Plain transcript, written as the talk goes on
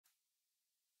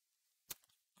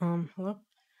Hello.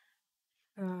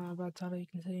 By the title you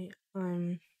can see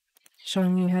I'm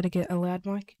showing you how to get a loud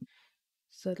mic.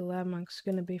 So the loud mic's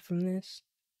going to be from this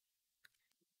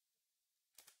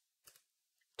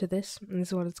to this, and this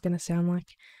is what it's going to sound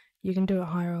like. You can do it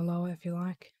higher or lower if you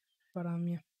like, but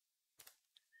yeah.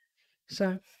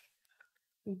 So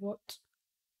what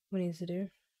we need to do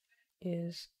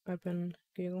is open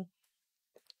Google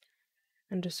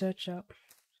and just search up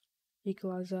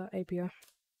Equalizer API.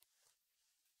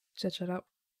 Search it up,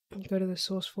 go to the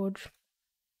SourceForge,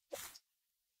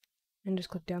 and just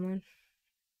click download,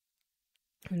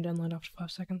 and download after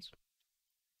 5 seconds.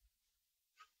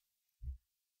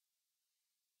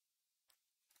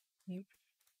 Yep.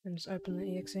 And just open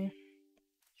the exe.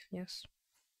 Yes.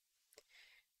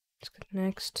 Just click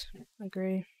next,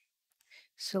 agree,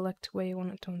 select where you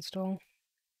want it to install,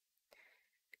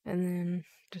 and then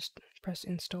just press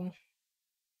install.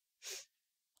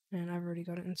 And I've already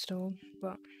got it installed,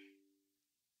 but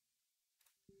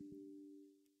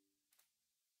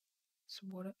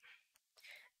support it.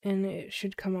 And it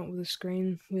should come up with a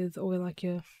screen with all like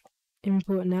your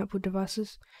input and output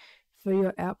devices. For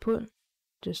your output,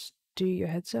 just do your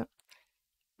headset,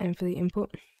 and for the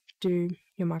input, do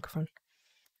your microphone.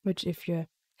 Which, if your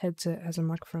headset has a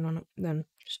microphone on it, then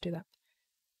just do that.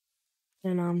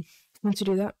 And once you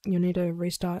do that, you'll need to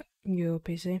restart your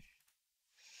PC.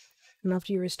 And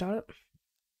after you restart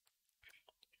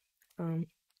it,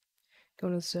 go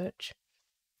to search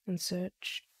and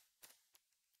search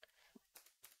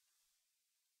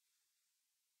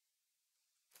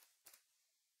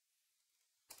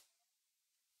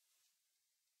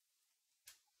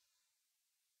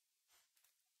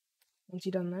once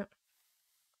you've done that,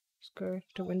 just go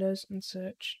to Windows and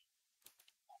search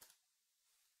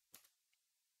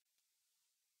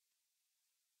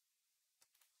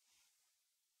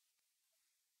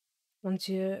once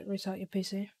you restart your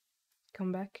PC,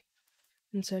 come back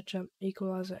and search up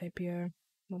Equalizer API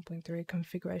 1.3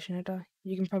 configuration editor.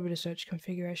 You can probably just search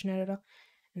configuration editor,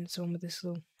 and it's on with this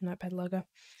little notepad logo.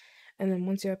 And then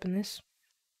once you open this,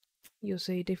 you'll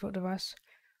see default device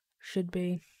should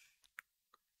be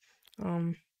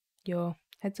your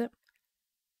headset,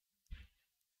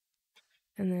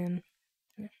 and then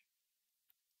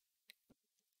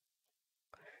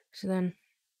so then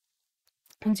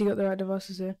once you got the right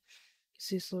devices there, you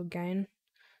see this little gain.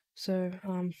 So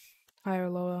higher or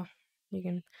lower, you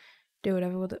can do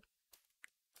whatever with it.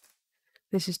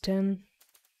 This is 10,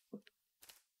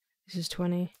 this is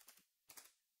 20,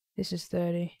 this is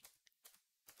 30,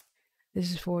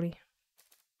 this is 40.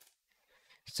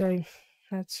 So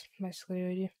that's basically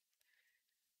what I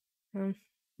do.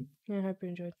 Yeah, I hope you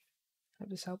enjoyed. Hope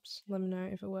this helps. Let me know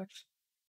if it works.